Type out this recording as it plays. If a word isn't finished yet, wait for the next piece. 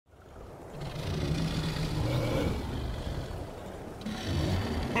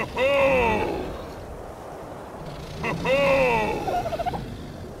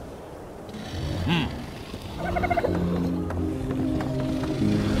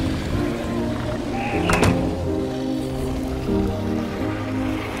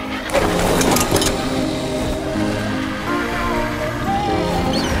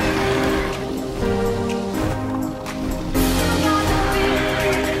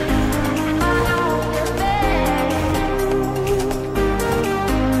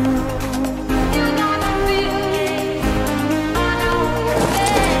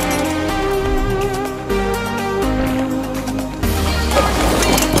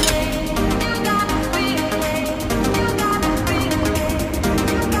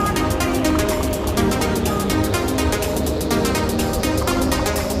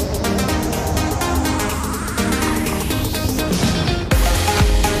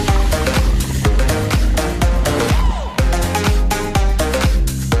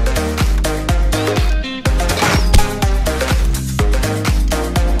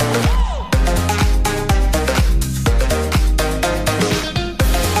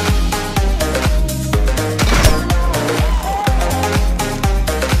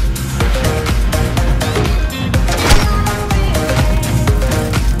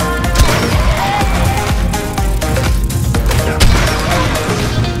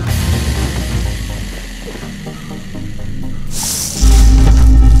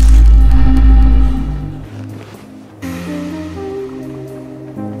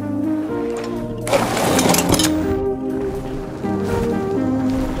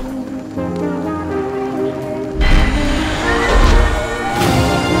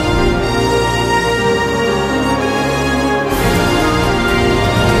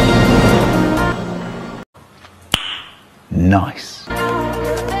Nice.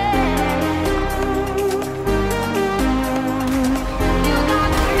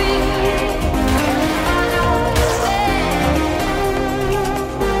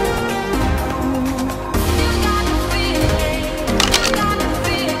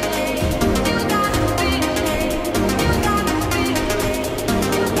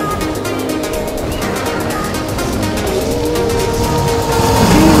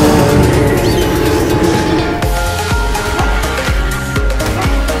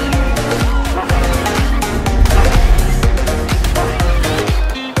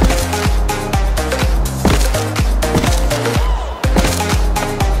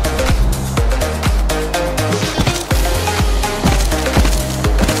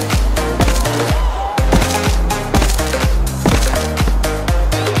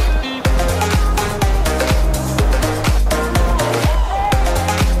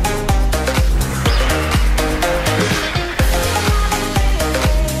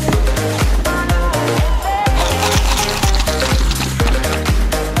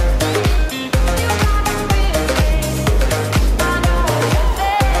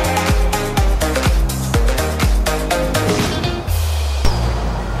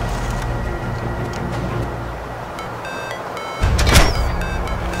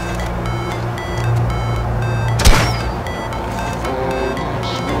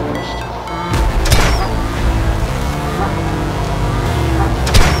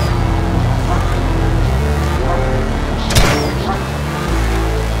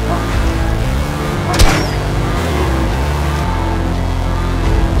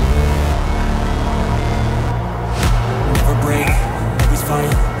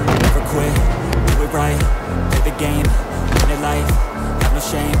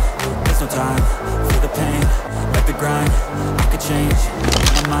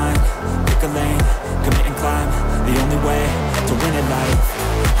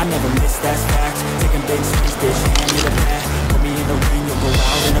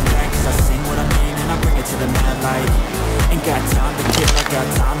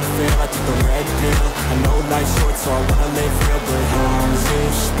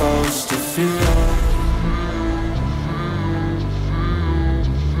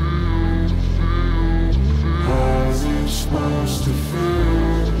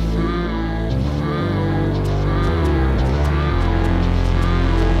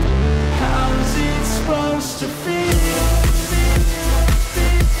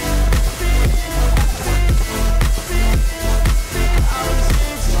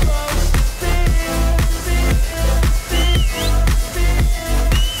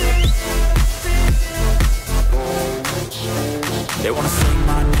 They wanna sing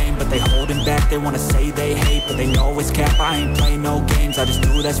my name, but they holding back. They wanna say they hate, but they know it's cap. I ain't play no games, I just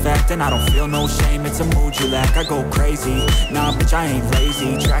do that's fact. And I don't feel no shame, it's a mood you lack. I go crazy, nah bitch I ain't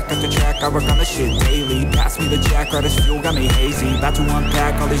lazy. Track after track, I work on the shit daily. Pass me the jack, right as fuel, got me hazy. About to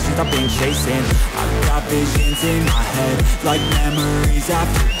unpack all these things I've been chasing. I've got visions in my head, like memories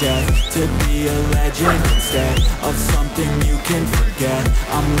after death. To be a legend instead of something you can forget.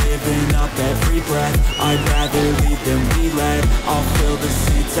 I'm living up every breath, I'd rather lead than be led. I'll fill the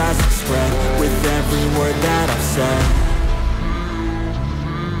seats as I spread, with every word that I've said.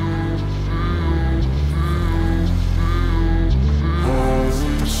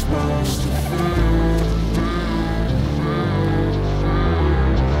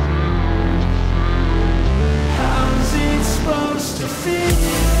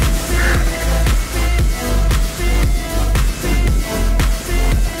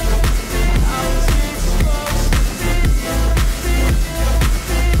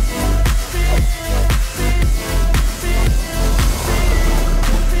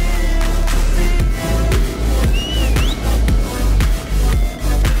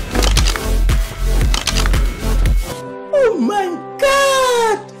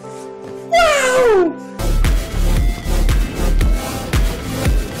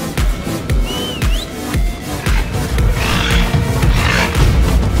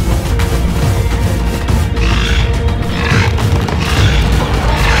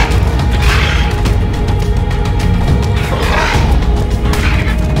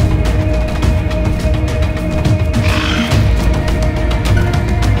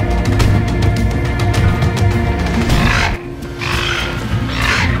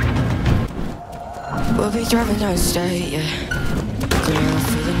 We'll be driving down the state, yeah. Going out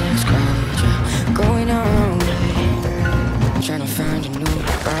for the next crowd, yeah. Going our own way, trying to find a new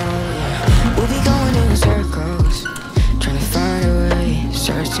route, yeah. We'll be going in circles, trying to find a way,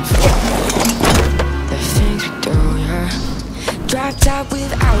 searching for the things we do, yeah. Drop top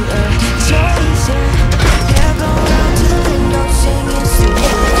without a choice, yeah. Yeah, blown out to the window, singing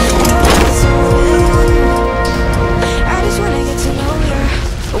I just wanna get to know ya.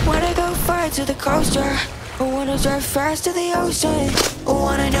 I wanna go far to the coast, yeah. I wanna drive fast to the ocean. I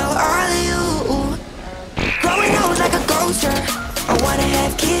wanna know all of you. Growing old like a ghost, yeah. I wanna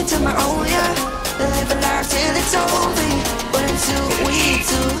have kids of my own, yeah. Live a life till it's over. But until we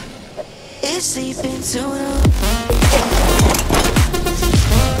do, it's sleeping too long.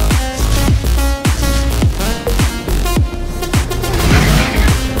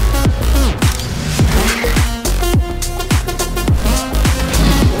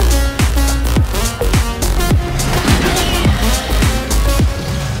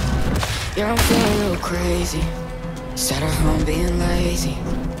 Yeah, I'm feeling a little crazy. Sat at home being lazy.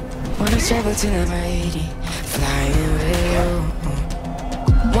 Wanna travel to the 80, flying with you.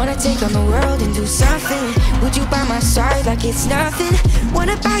 Wanna take on the world and do something. Would you by my side like it's nothing?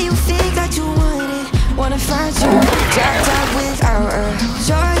 Wanna buy you things that you wanted. Wanna find you dropped out without a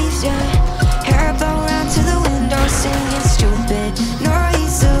choice, yeah. Hair blow round to the window, singing stupid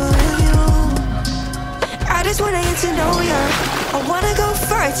noise with you. I just wanna get to know ya. I wanna go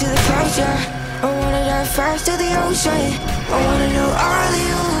far to the coast, yeah. I wanna dive fast to the ocean. I wanna know all of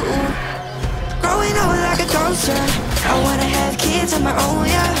you. Growing old like a ghost, yeah. I wanna have kids of my own,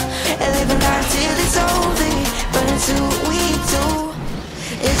 yeah. And live a life till it's over. But until we do,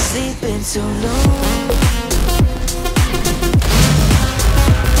 it's sleeping too long.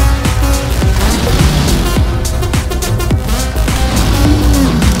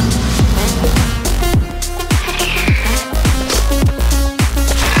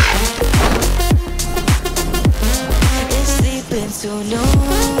 So no,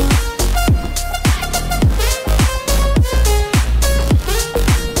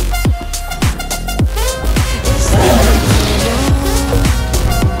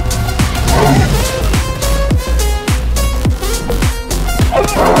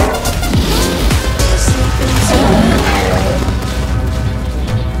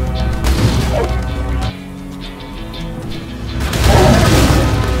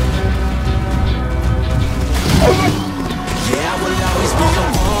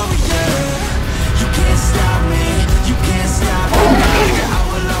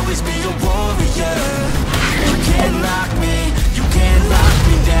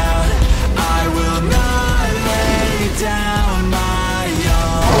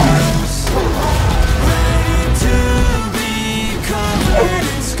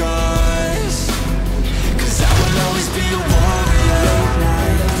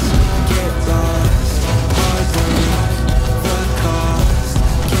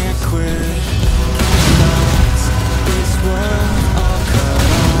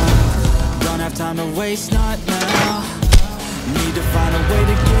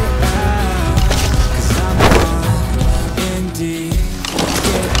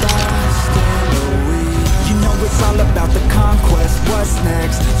 what's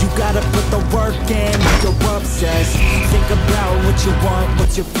next. You gotta put the work in, you're obsessed. Think about what you want,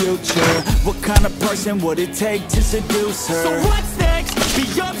 what's your future. What kind of person would it take to seduce her? So what's next? Be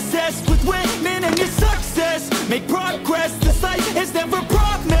obsessed with winning and your success. Make progress, this life is never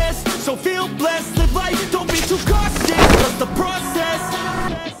promised. So feel blessed, live life, don't be too cautious. Trust the process.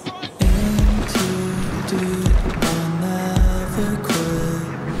 Into deep, I'll never quit.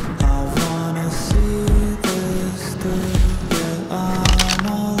 I wanna see this through. Yeah, I'm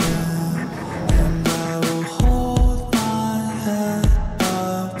all in, and I will hold my head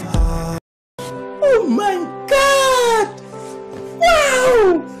up high. Oh my God! Wow!